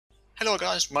Hello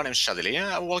guys, my name is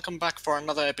Shadilia, and welcome back for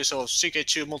another episode of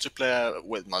CK2 multiplayer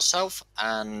with myself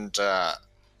and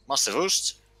Master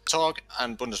Voost, Tog,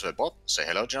 and Bundeswehr Bob. Say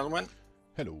hello, gentlemen.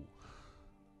 Hello.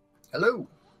 Hello.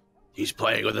 He's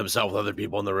playing with himself with other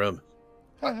people in the room.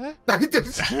 What?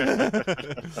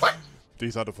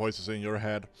 These are the voices in your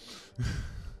head.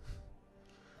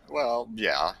 Well,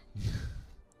 yeah.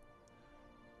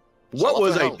 What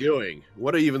was I doing?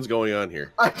 What even's going on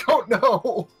here? I don't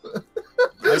know.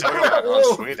 I'm at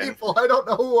war with people. I don't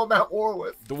know who I'm at war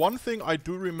with. The one thing I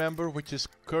do remember, which is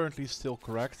currently still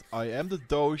correct, I am the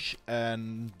Doge,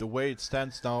 and the way it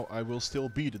stands now, I will still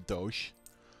be the Doge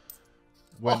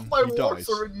when all my he wars dies.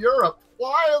 are in Europe.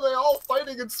 Why are they all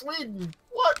fighting in Sweden?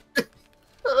 What?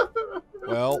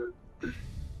 Well,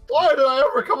 why did I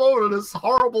ever come over to this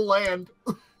horrible land?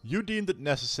 you deemed it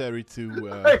necessary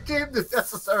to... I deemed it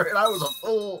necessary and I was a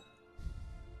fool.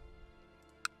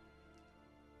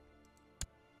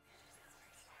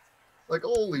 Like,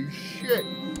 holy shit.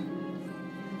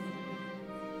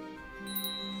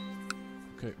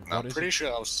 Okay, I'm pretty sure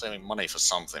I was saving money for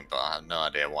something, but I have no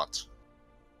idea what.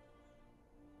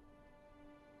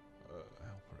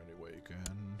 Help her any way you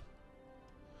can.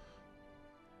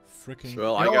 Freaking...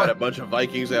 Well, I got a bunch of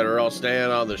Vikings that are all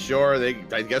standing on the shore.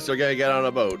 I guess they're gonna get on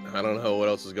a boat. I don't know what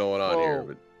else is going on here.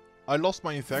 But... I lost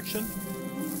my infection.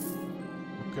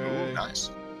 Okay. Ooh,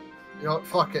 nice. You know what,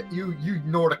 fuck it. You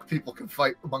Nordic people can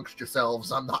fight amongst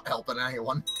yourselves. I'm not helping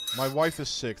anyone. My wife is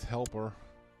sick. Help her.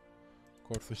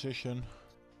 Court physician.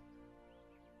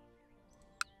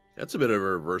 That's a bit of a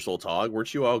reversal, Tog.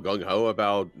 Weren't you all gung-ho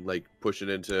about, like, pushing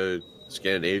into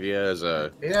Scandinavia as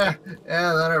a... Yeah,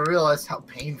 then I realized how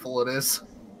painful it is.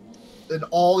 And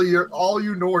all you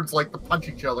Nords like to punch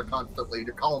each other constantly.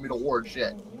 You're calling me to war and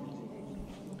shit.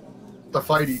 To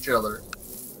fight each other.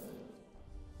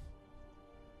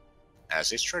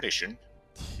 As is tradition.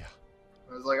 Yeah.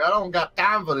 I was like, I don't got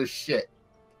time for this shit.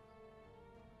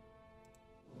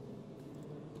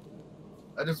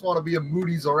 I just want to be a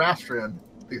moody Zoroastrian.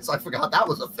 Because I forgot that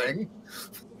was a thing.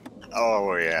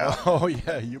 Oh, yeah. Oh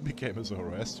yeah, you became a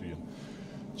Zoroastrian.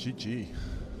 GG.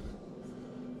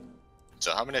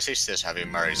 So how many sisters have you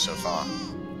married so far?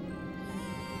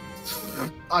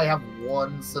 I have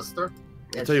one sister.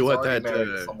 I'll tell you what,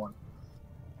 someone.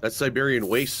 that Siberian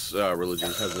waste religion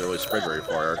hasn't really spread very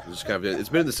far. It's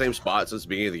been in the same spot since the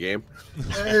beginning of the game.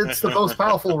 It's the most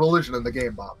powerful religion in the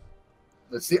game, Bob.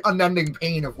 It's the unending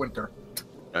pain of winter.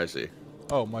 I see.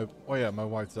 Oh yeah, my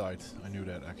wife died. I knew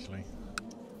that actually.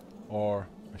 Or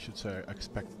I should say I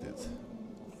expected it.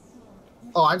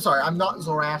 Oh, I'm sorry. I'm not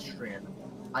Zoroastrian.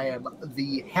 I am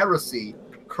the heresy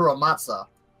Kuramatsa.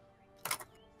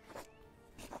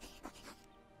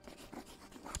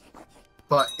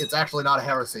 But it's actually not a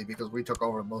heresy because we took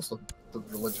over most of the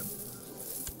religion.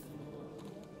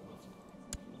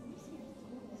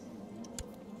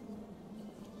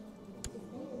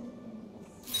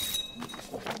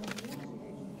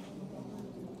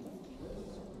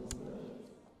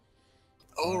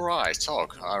 Alright,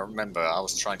 Tog. I remember I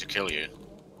was trying to kill you.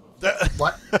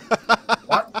 What?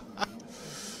 What?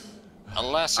 On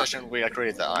the last session we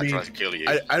agreed that I tried to kill you.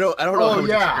 I don't know how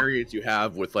much experience you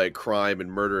have with like crime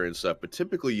and murder and stuff, but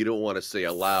typically you don't want to say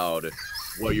aloud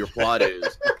what your plot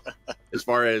is as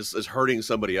far as hurting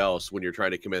somebody else when you're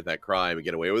trying to commit that crime and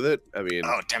get away with it. I mean,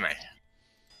 Oh, damn it.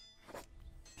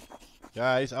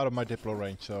 Yeah, he's out of my Diplo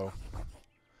range, so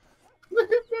Leave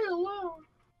me alone.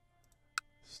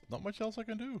 there's not much else I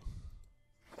can do.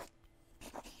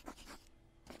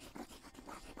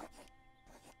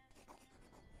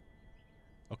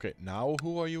 Okay, now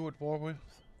who are you at war with?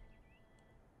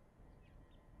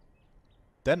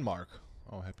 Denmark.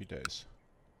 Oh, happy days.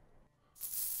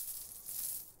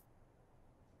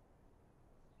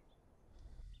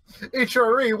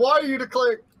 HRE, why are you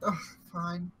declaring? Oh,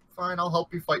 fine, I'll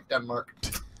help you fight Denmark.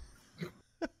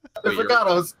 I forgot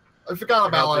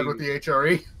I'm allied with the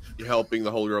HRE. you're helping the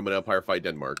Holy Roman Empire fight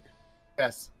Denmark.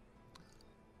 Yes.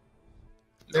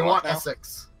 They want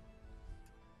Essex.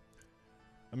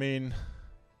 I mean,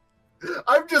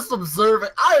 I'm just observing.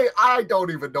 I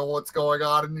don't even know what's going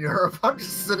on in Europe. I'm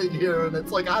just sitting here, and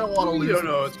it's like I don't want to lose. You don't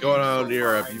know what's going on in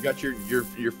Europe. You've got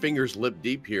your fingers lip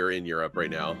deep here in Europe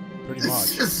right now. pretty It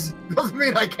much. just doesn't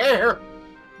mean I care.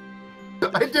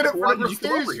 I did it Why for the did you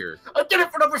come over prestige. here? I did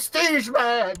it for the prestige,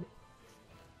 man.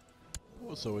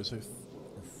 Also, is it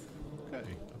okay?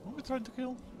 Who are we trying to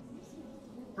kill?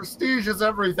 Prestige is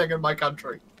everything in my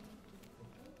country.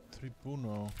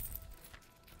 Tribuno.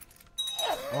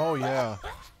 Oh yeah.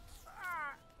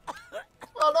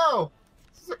 Oh no!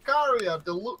 Zakaria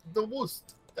de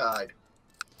Woest died.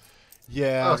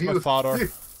 Yeah, Oh, that's my father.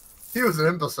 He was an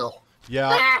imbecile.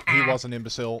 Yeah, he was an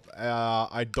imbecile.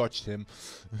 I dodged him.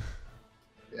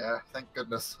 Yeah, thank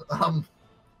goodness.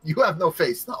 You have no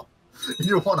face though.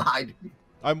 You're one-eyed.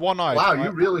 I'm one-eyed. Wow, you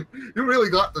really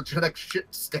got the genetic shit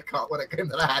stick out when it came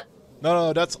to that.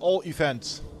 No, that's all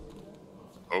events.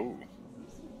 Oh.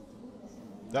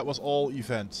 That was all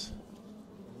events.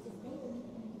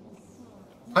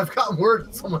 I've gotten word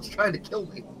that someone's trying to kill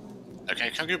me. Okay,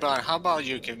 concubine, how about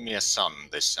you give me a son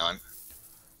this time?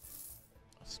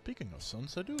 Speaking of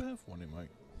sons, I do have one in my...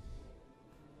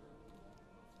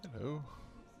 Hello.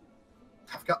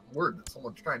 I've gotten word that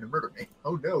someone's trying to murder me.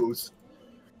 Who knows?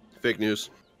 Fake news.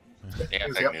 Yeah,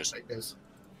 Yep, fake news. fake news.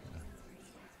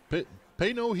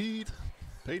 Pay no heed.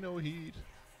 Pay no heed.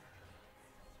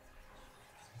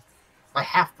 My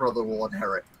half-brother will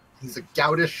inherit. He's a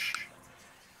goutish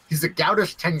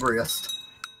Tengriest.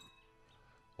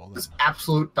 Well then. This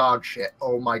absolute dog shit.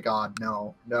 Oh my god,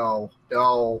 no.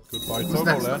 Goodbye, Who's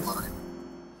next in Togoland. line?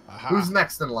 Aha. Who's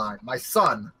next in line? My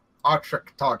son,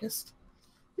 Artric Togist.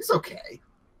 He's okay,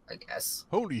 I guess.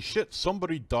 Holy shit,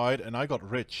 somebody died and I got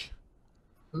rich.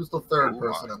 Who's the third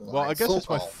person in line? Well, I guess it's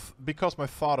Sultan. because my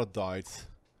father died.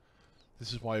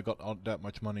 This is why I got that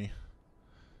much money.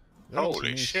 That also Holy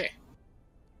means- shit.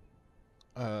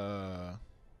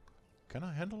 Can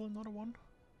I handle another one?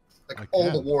 Like I all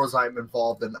the can. wars I'm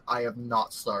involved in, I have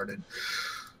not started.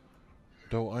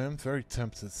 Though I am very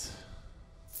tempted.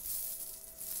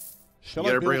 Shall You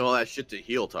gotta I bring build... all that shit to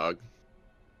heal, Tog.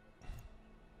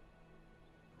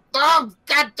 Oh,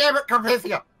 god damn it,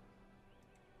 Carpathia!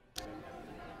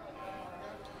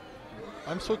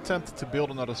 I'm so tempted to build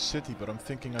another city, but I'm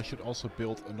thinking I should also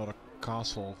build another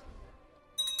castle.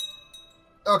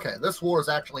 Okay, this war is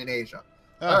actually in Asia.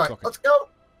 Ah, Alright, fuck it. let's go!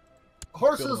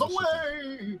 Horses Build another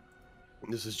away!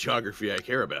 This is geography I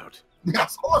care about.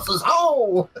 Yes, horses,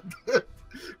 ho!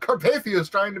 Carpathia is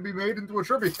trying to be made into a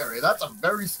tributary. That's a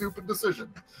very stupid decision.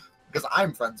 Because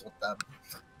I'm friends with them.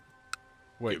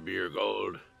 Wait. Give me your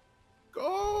gold.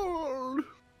 Gold!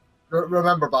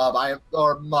 Remember, Bob, I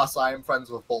am friends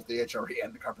with both the HRE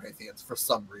and the Carpathians for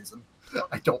some reason.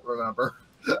 I don't remember.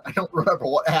 I don't remember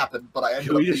what happened, but I ended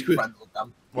Can up we being just- friends with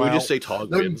them. Can we just say Tog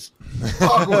then- wins?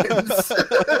 Dog wins.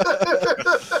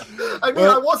 I mean,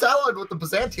 I was allied with the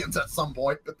Byzantians at some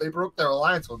point, but they broke their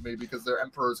alliance with me because their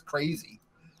emperor is crazy.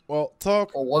 Well,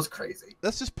 talk. Or was crazy.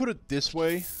 Let's just put it this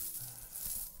way.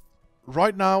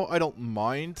 Right now, I don't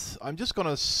mind. I'm just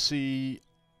gonna see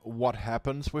what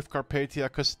happens with Carpathia,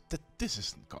 because this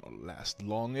isn't gonna last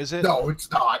long, is it? No,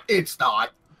 it's not. It's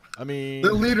not. I mean...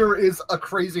 The leader is a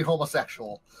crazy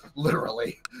homosexual.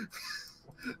 Literally.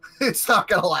 It's not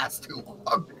gonna last too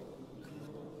long.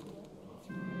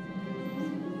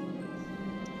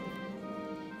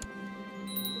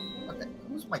 Okay,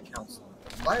 who's my council?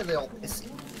 Why are they all pissy?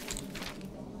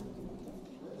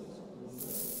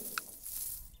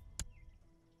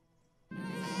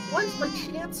 Why is my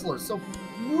chancellor so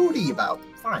moody about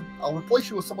it? Fine, I'll replace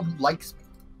you with someone who likes me.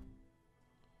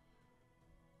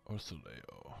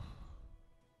 Orsoleo.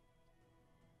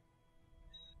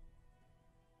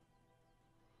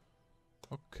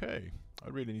 Okay, I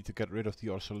really need to get rid of the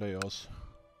Orsoleos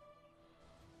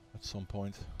at some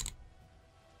point.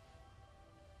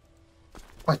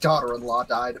 My daughter-in-law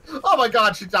died. Oh my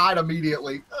god, she died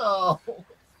immediately. Oh.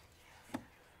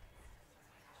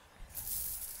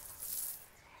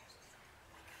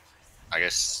 I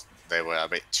guess they were a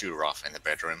bit too rough in the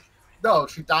bedroom. No,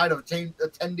 she died of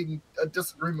attending a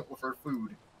disagreement with her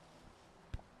food.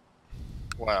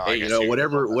 Well, Hey, I you guess know,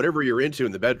 whatever you're into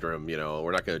in the bedroom, you know,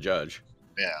 we're not going to judge.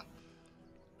 Yeah.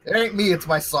 It ain't me, it's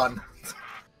my son.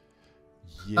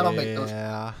 I don't make those-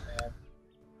 Yeah.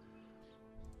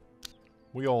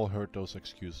 We all heard those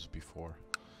excuses before.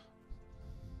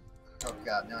 Oh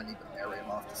god, now I need to marry him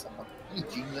off to someone. Any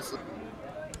genius?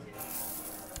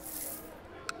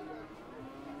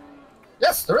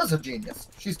 Yes, there is a genius.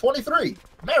 She's 23.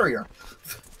 Marry her.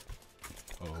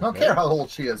 I don't care how old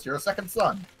she is. You're a second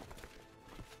son.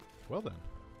 Well then.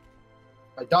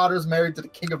 My daughter's married to the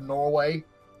King of Norway.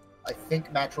 I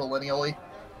think matrilineally.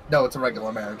 No, it's a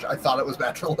regular marriage. I thought it was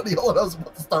matrilineal and I was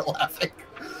about to start laughing.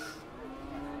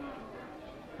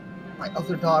 My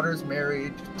other daughter's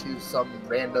married to some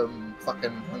random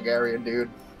fucking Hungarian dude.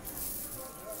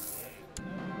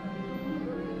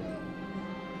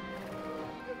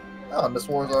 Oh, and this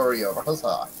war's already over.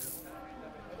 Huzzah.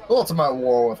 Well, it's my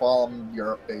war with all of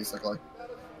Europe, basically.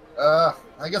 I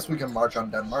guess we can march on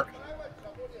Denmark.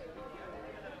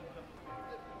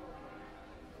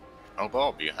 Oh,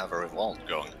 Bob, you have a revolt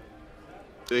going.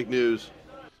 Fake news.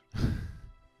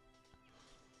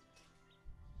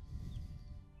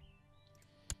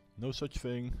 No such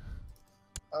thing.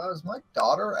 Is my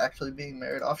daughter actually being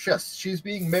married off? Yes, she's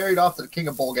being married off to the King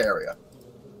of Bulgaria,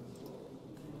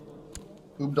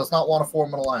 who does not want to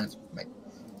form an alliance with me.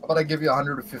 How about I give you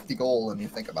 150 gold and you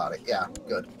think about it? Yeah,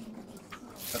 good.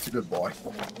 That's a good boy.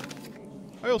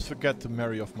 I always forget to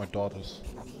marry off my daughters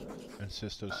and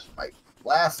sisters.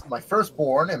 My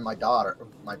firstborn and my daughter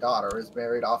is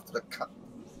married off to the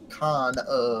Khan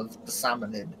of the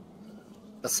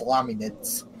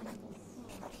Salaminids.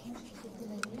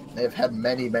 They've had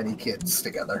many, many kids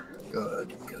together.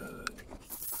 Good, good.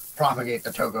 Propagate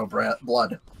the Togo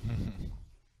blood.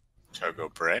 Togo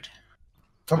bread?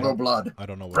 Togo blood. I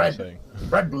don't know what Bread. you're saying.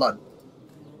 Red blood.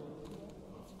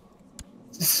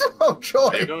 So,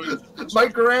 Joy, my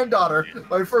granddaughter,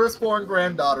 my firstborn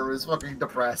granddaughter is fucking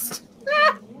depressed.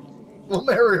 We'll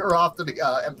marry her off to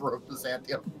the Emperor of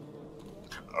Byzantium.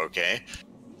 Okay.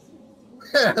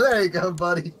 There you go,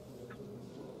 buddy.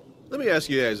 Let me ask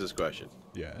you guys this question.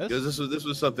 Yes. Because this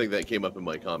was something that came up in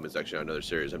my comments section on another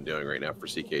series I'm doing right now for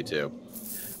CK2.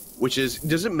 Which is,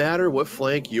 does it matter what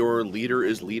flank your leader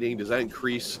is leading? Does that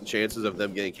increase chances of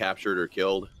them getting captured or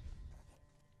killed?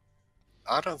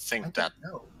 I don't think that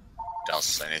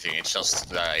does anything. It's just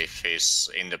that if he's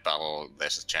in the battle,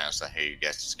 there's a chance that he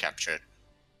gets captured.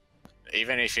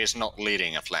 Even if he's not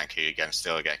leading a flank, he can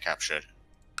still get captured.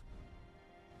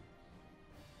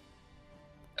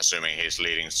 Assuming he's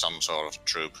leading some sort of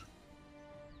troop.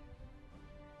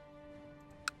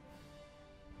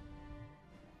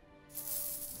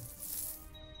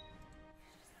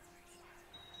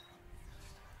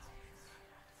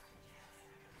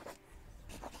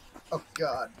 Oh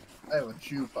god, I have a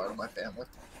Jew part of my family.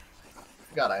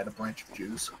 Forgot I had a branch of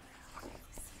Jews.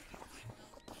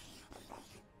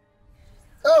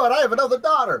 Oh, and I have another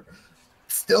daughter!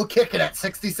 Still kicking at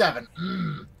 67.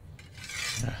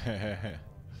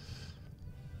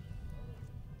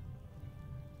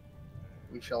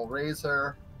 We shall raise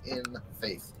her in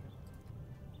faith.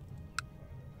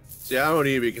 See, I don't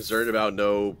need to be concerned about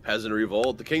no peasant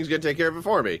revolt. The king's gonna take care of it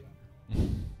for me.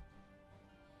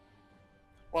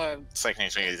 Well,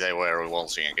 technically they were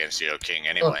revolting against your king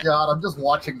anyway. Oh god, I'm just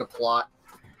watching the plot.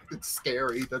 It's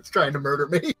scary. That's trying to murder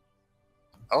me.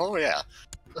 Oh yeah.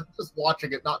 I'm just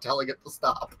watching it, not telling it to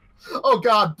stop. Oh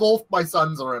god, both my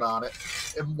sons are in on it.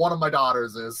 And one of my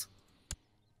daughters is.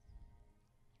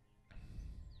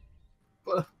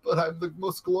 But I'm the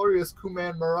most glorious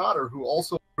Kuman Marauder who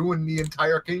also ruined the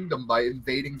entire kingdom by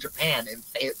invading Japan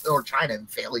or China and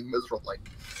failing miserably.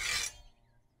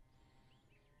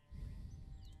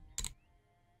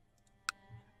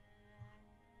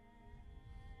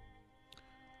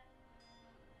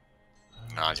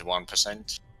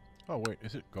 %. Oh wait,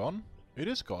 is it gone? It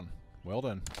is gone. Well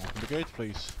then, open the gate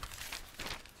please.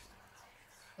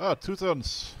 Ah, 2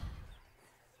 tons.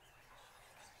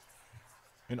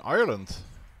 In Ireland.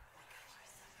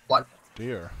 What?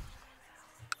 Dear.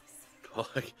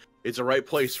 It's a right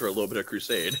place for a little bit of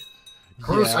crusade.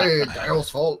 Crusade, Dale's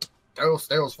fault. Dale's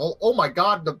fault. Oh my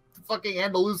god, the fucking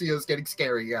Andalusia is getting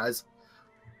scary, guys.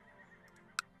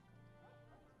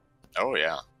 Oh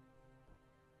yeah.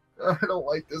 I don't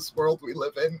like this world we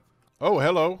live in. Oh,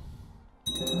 hello.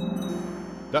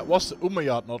 That was the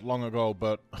Umayyad not long ago,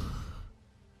 but...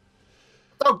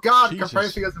 Oh god, Jesus.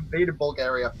 Carpathia has invaded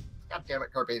Bulgaria. God damn it,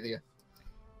 Carpathia.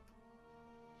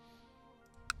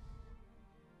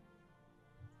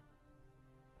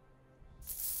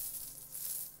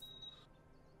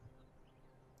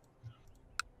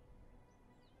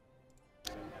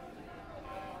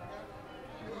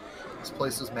 This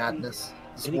place is madness.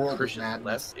 This Any world is Christians madness.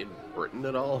 left in Britain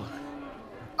at all?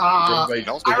 Ireland.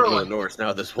 To the north now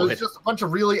at this point. There's just a bunch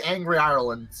of really angry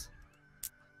Irelands.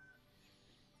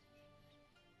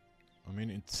 I mean,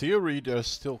 in theory, there's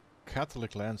still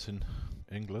Catholic lands in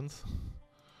England.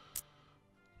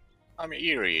 I mean,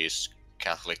 Erie is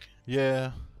Catholic,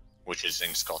 Yeah. which is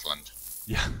in Scotland.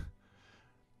 Yeah.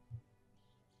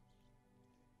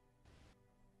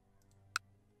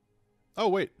 Oh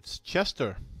wait, it's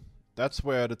Chester. That's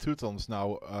where the Teutons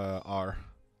now are.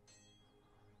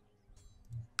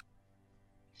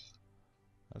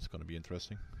 That's gonna be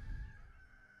interesting.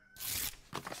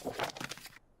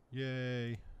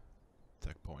 Yay.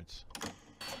 Tech points.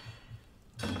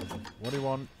 What do you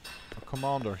want? A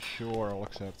commander? Sure, I'll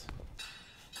accept.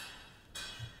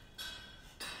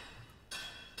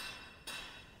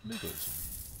 Legalism.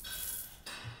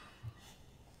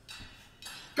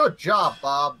 Good job,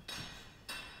 Bob.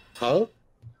 Huh?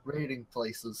 Raiding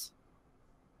places.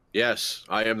 Yes,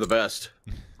 I am the best.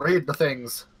 Raid the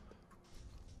things.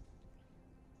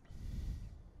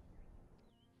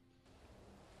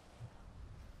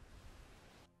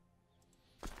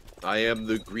 I am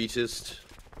the greatest.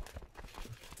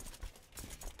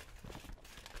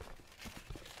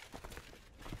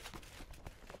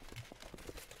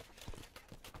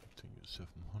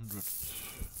 100.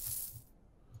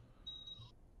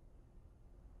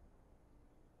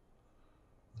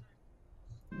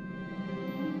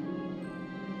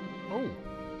 Oh!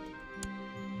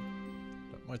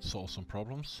 That might solve some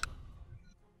problems.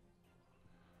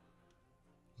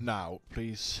 Now,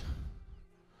 please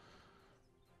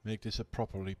make this a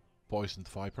properly poisoned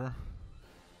viper.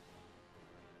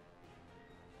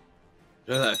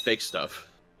 None of that fake stuff.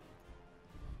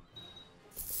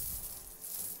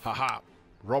 Haha!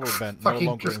 Rubber band no Fucking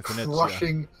longer just in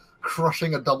Venezia.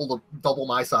 crushing a double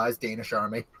my size Danish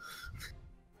army.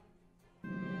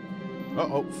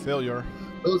 Uh-oh, failure.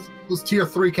 Those tier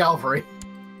 3 cavalry.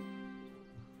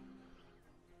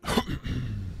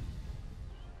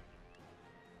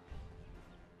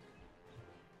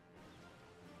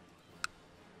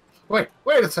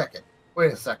 Wait a second.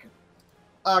 Wait a second.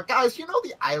 Guys, you know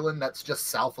the island that's just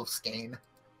south of Skane?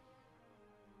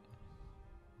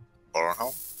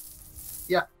 Bornholm?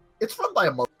 Yeah, it's run by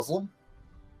a Muslim.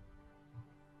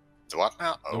 The what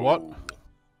now? The what?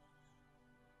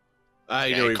 I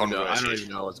Yeah, don't even know. I don't conversation.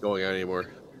 even know what's going on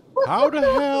anymore. How the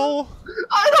hell?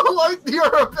 I don't like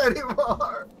Europe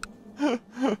anymore.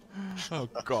 Oh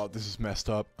god, this is messed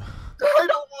up. I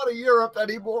don't want a Europe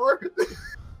anymore.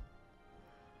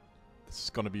 This is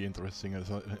gonna be interesting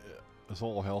as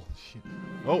all hell. Shit.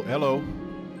 Oh, hello.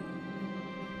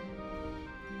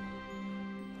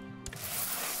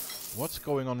 What's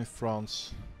going on in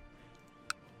France?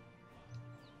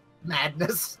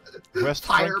 Madness, West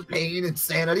fire, Frank- pain,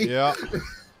 insanity. Yeah.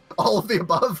 All of the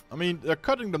above. I mean, they're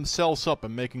cutting themselves up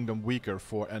and making them weaker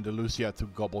for Andalusia to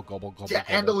gobble. Yeah, gobble.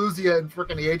 Andalusia and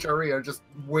frickin' the HRE are just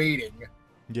waiting.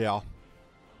 Yeah.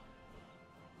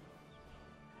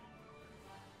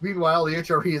 Meanwhile, the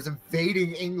HRE is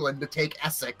invading England to take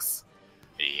Essex.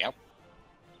 Yep.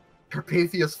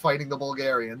 Carpathia's fighting the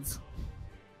Bulgarians.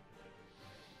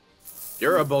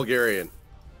 You're a Bulgarian.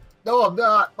 No, I'm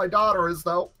not. My daughter is,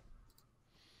 though.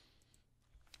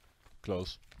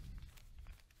 Close.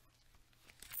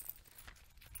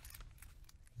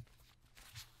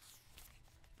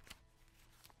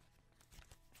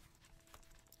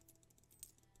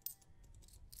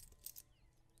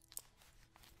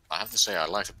 I have to say, I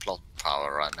like the plot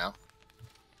power right now.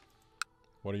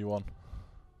 What do you want?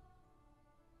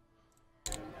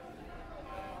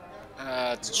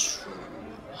 It's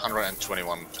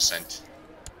 121%.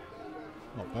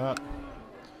 Not bad.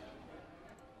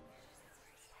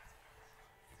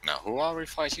 Now, who are we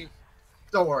fighting?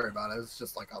 Don't worry about it. It's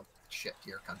just like a shit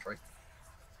tier country.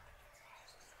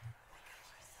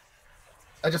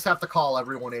 I just have to call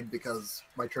everyone in because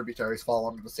my tributaries fall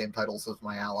under the same titles as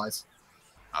my allies.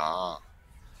 Ah.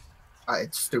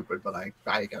 It's stupid, but I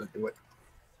gotta do it.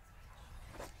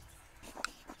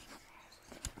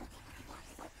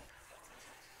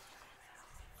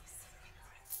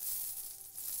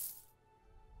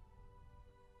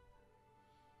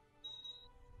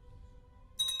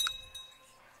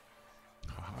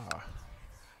 Haha.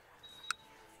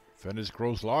 Venice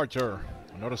grows larger.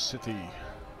 Another city.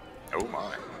 Oh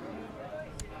my.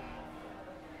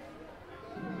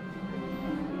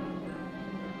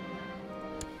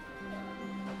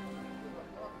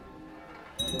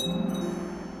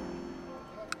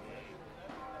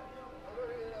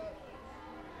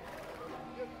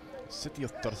 City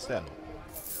of Torcello.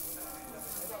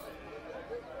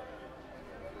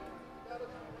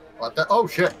 What the? Oh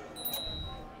shit!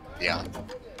 Yeah.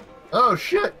 Oh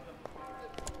shit!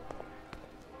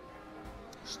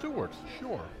 Stewart,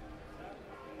 sure.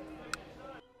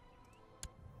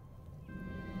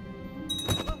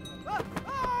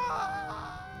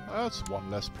 That's one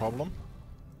less problem.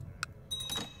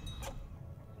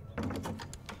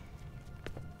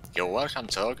 You're welcome,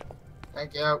 Tug.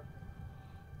 Thank you.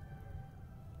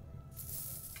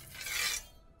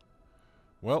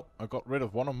 Well, I got rid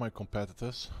of one of my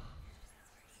competitors.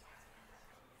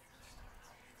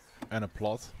 And a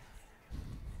plot.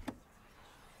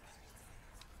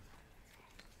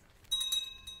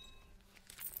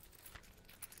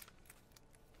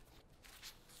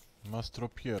 Mastro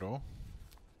Piero.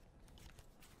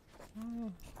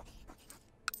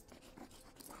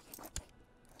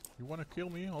 You wanna kill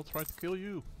me? I'll try to kill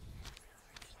you.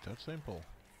 It's that simple.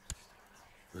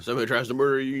 If somebody tries to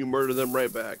murder you, you murder them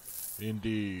right back.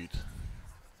 Indeed.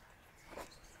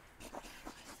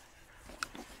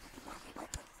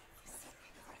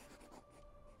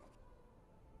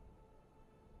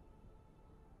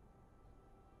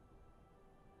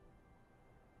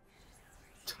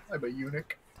 I'm a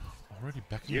eunuch. Already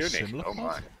back in a Eunuch, similar oh my.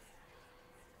 plot?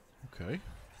 Okay.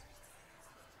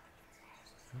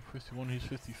 You're 51, he's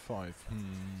 55.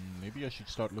 Maybe I should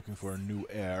start looking for a new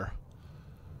heir.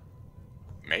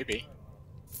 Maybe.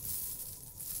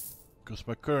 Because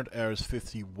my current heir is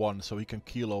 51, so he can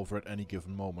keel over at any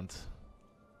given moment.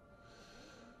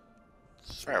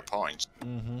 Fair point.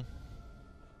 Mm-hmm.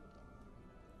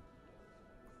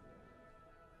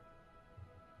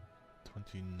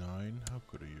 $29. How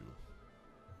good are you?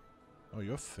 Oh,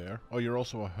 you're fair. Oh, you're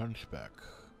also a hunchback.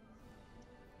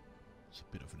 It's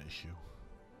a bit of an issue.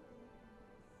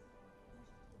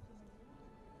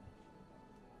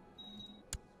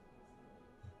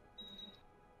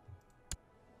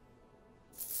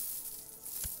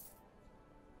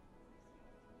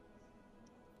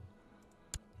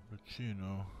 But you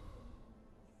know,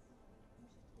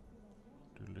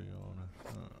 De Leon.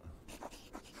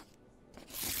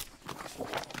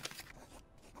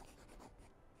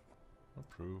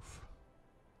 Approve.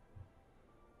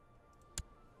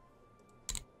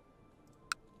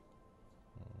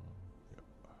 Yep.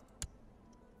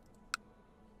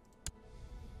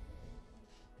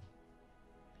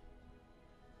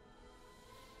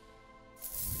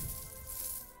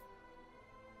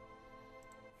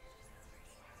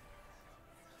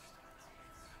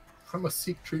 I must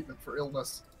seek treatment for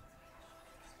illness.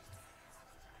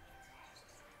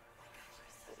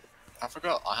 I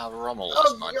forgot I have Rommel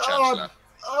Oh, as my God. chancellor.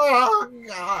 Oh,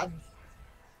 God.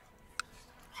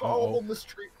 Horrible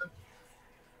mistreatment.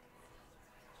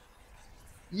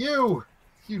 You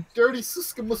dirty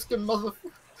Siskamuskin mother...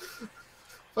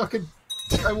 Fucking...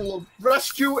 I will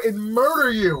arrest you and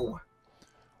murder you!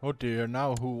 Oh dear,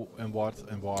 now who and what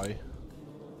and why?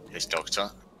 His doctor.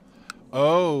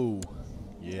 Oh!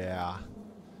 Yeah.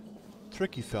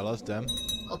 Tricky fellas, them.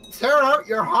 I'll tear out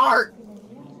your heart!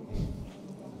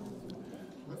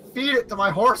 Feed it to my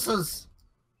horses!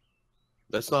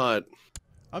 That's not.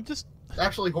 I'm just...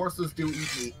 Actually, horses do eat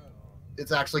meat.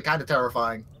 It's actually kind of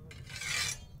terrifying.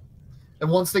 And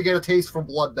once they get a taste for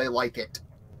blood, they like it.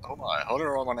 Oh my, Holy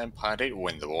Roman Empire did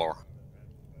win the war.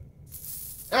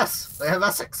 Yes, they have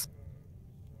Essex.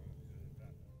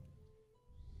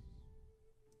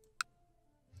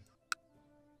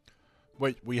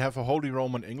 Wait, we have a Holy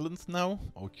Roman England now?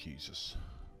 Oh, Jesus.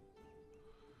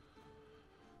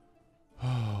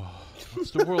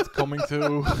 What's the world coming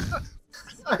to?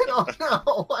 I don't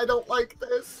know. I don't like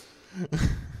this.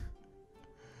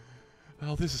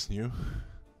 Well, this is new.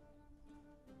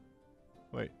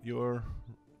 Wait, you're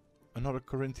another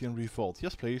Corinthian revolt.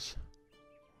 Yes, please.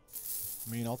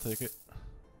 I mean, I'll take it.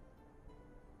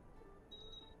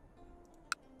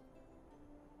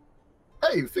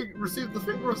 Hey, you received the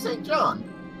finger of St. John.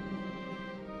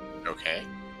 Okay.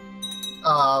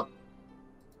 Bob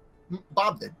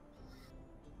did.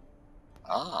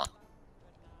 Ah.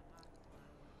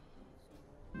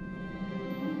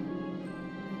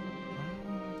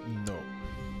 No.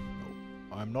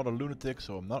 I'm not a lunatic,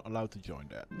 so I'm not allowed to join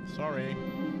that. Sorry.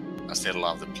 I still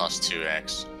love the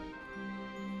 +2x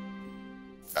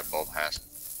that Bob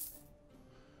has.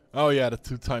 Oh yeah, the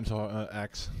 2 times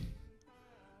X.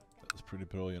 That's pretty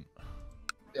brilliant.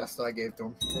 Yes, I gave to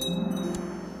him.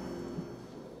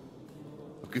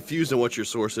 I'm confused on what your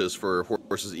source is for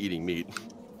horses eating meat.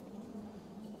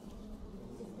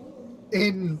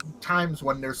 In times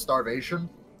when there's starvation,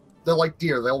 they're like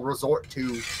deer. They'll resort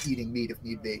to eating meat if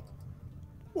need be.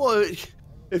 Well,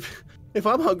 if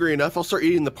I'm hungry enough, I'll start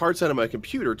eating the parts out of my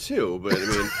computer too. But I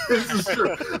mean, This is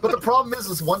true. But the problem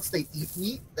is once they eat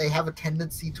meat, they have a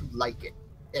tendency to like it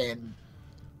and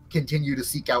continue to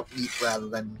seek out meat rather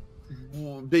than.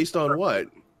 based on what?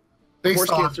 Based Horse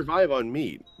on can't survive on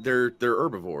meat. They're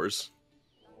herbivores.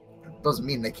 doesn't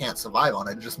mean they can't survive on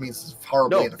it. It just means it's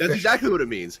horribly No, inefficient. that's exactly what it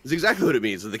means. It's exactly what it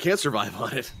means. That they can't survive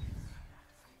on it.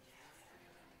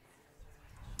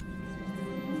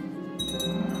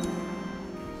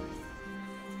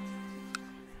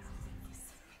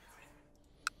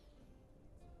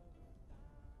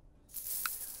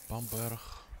 Bamberg.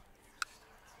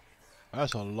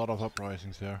 There's a lot of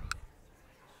uprisings there.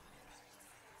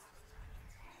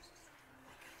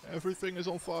 Everything is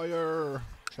on fire!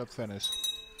 Except Venice.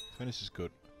 Venice is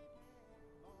good.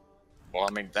 Well,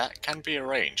 I mean, that can be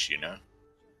arranged, you know?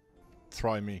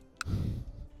 Try me.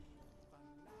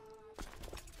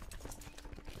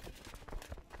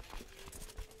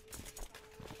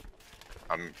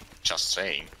 I'm just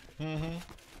saying. Mm-hmm.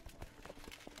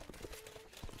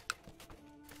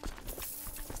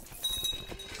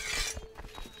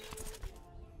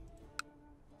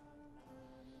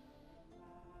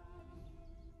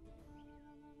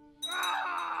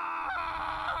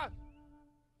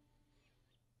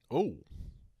 Oh.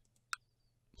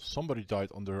 Somebody died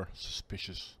under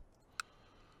suspicious.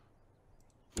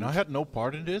 And I had no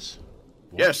part in this?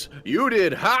 What? Yes, you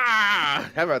did.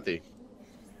 Ha! How about the?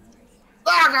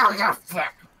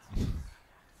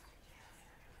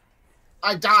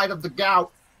 I died of the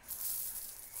gout.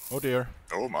 Oh dear.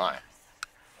 Oh my.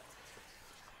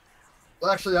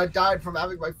 Well, actually, I died from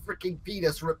having my freaking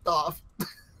penis ripped off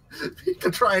to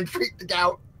try and treat the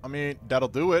gout. I mean, that'll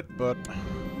do it, but...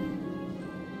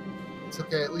 It's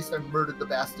okay, at least I murdered the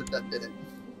bastard that did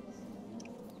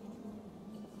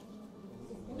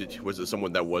it. Was it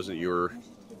someone that wasn't your...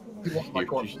 He wasn't my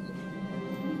corpse.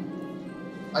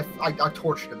 I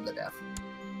tortured him to death.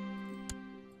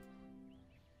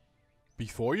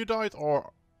 Before you died,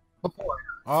 or... Before.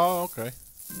 Oh, okay.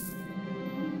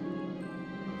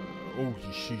 Oh,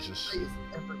 Jesus. Why is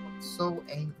everyone so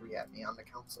angry at me on the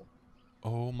council?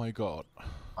 Oh my god.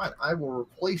 Fine, I will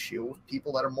replace you with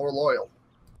people that are more loyal.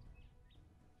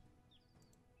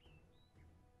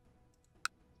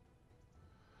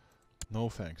 No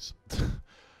thanks.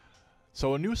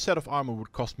 So a new set of armor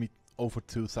would cost me over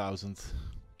 2,000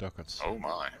 ducats. Oh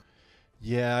my.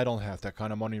 Yeah, I don't have that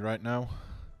kind of money right now.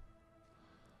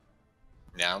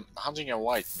 Yeah, I'm hunting a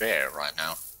white bear right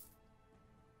now.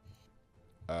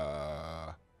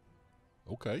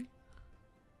 Okay.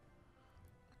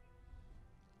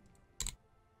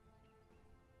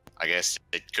 I guess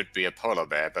it could be a polar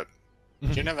bear, but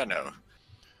you never know.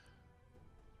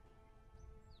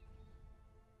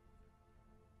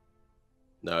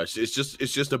 No, it's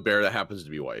just a bear that happens to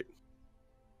be white.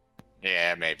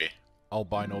 Yeah, maybe.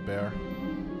 Albino bear.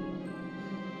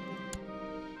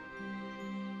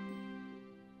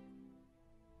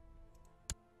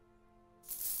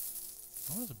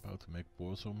 I was about to make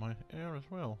boils of my Heir as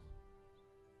well.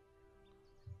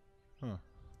 Huh.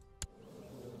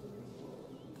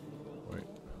 Wait.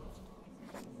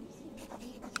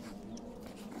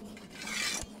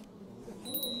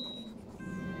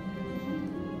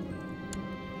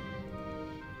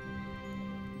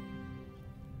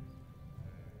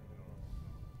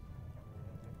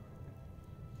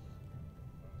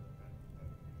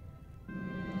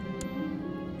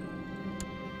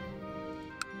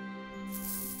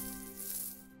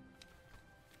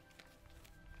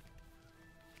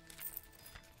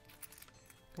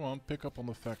 Come on, pick up on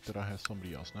the fact that I have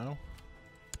somebody else now.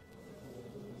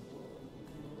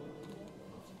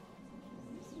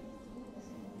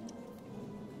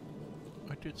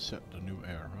 I did set the new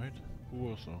Heir, right? Who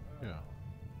also? Yeah.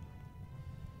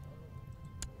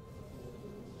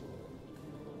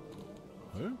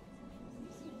 Huh?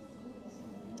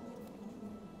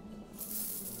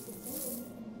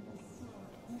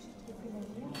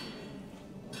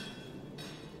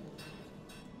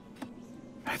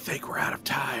 I think we're out of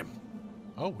time.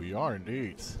 Oh, we are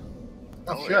indeed.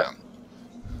 Oh, shit. Yeah.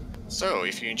 So,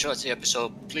 if you enjoyed the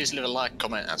episode, please leave a like,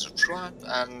 comment, and subscribe,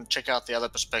 and check out the other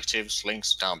perspectives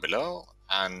links down below.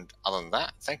 And other than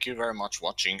that, thank you very much for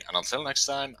watching, and until next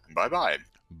time, bye bye.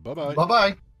 Bye bye.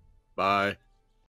 Bye-bye. Bye.